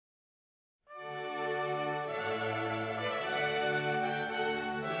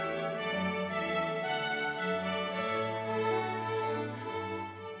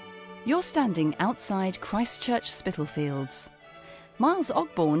You're standing outside Christ Church Spitalfields. Miles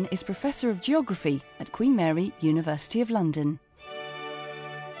Ogborne is Professor of Geography at Queen Mary, University of London.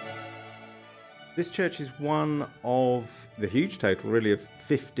 This church is one of the huge total, really, of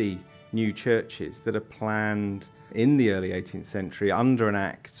 50 new churches that are planned in the early 18th century under an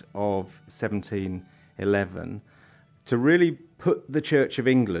Act of 1711 to really put the Church of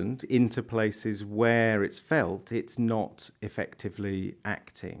England into places where it's felt it's not effectively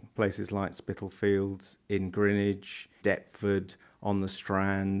acting. Places like Spitalfields, in Greenwich, Deptford, on the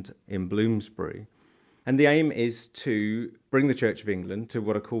Strand, in Bloomsbury. And the aim is to bring the Church of England to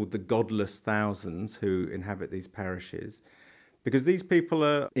what are called the godless thousands who inhabit these parishes, because these people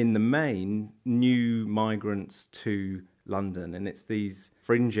are, in the main, new migrants to London, and it's these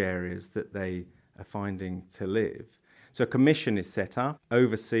fringe areas that they are finding to live. So a commission is set up,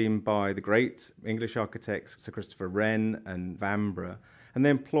 overseen by the great English architects Sir Christopher Wren and Vanbrugh, and they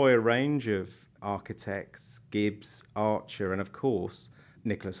employ a range of architects, Gibbs, Archer, and of course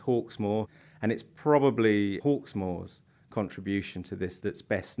Nicholas Hawksmoor. And it's probably Hawksmoor's contribution to this that's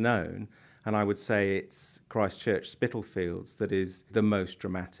best known, and I would say it's Christ Church Spitalfields that is the most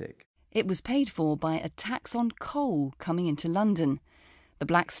dramatic. It was paid for by a tax on coal coming into London. The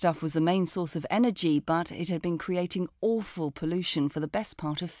black stuff was the main source of energy, but it had been creating awful pollution for the best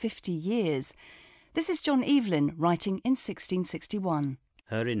part of 50 years. This is John Evelyn writing in 1661.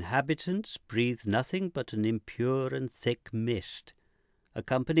 Her inhabitants breathe nothing but an impure and thick mist,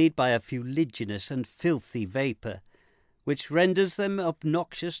 accompanied by a fuliginous and filthy vapour, which renders them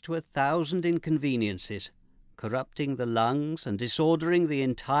obnoxious to 1,000 inconveniences, corrupting the lungs and disordering the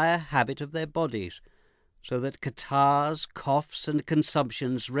entire habit of their bodies, so that catarrhs, coughs, and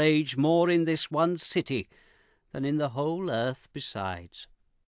consumptions rage more in this one city than in the whole earth besides.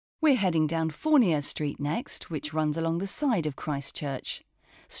 We're heading down Fournier Street next, which runs along the side of Christ Church.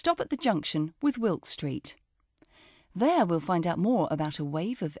 Stop at the junction with Wilk Street. There we'll find out more about a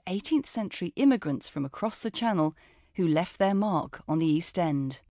wave of 18th century immigrants from across the Channel who left their mark on the East End.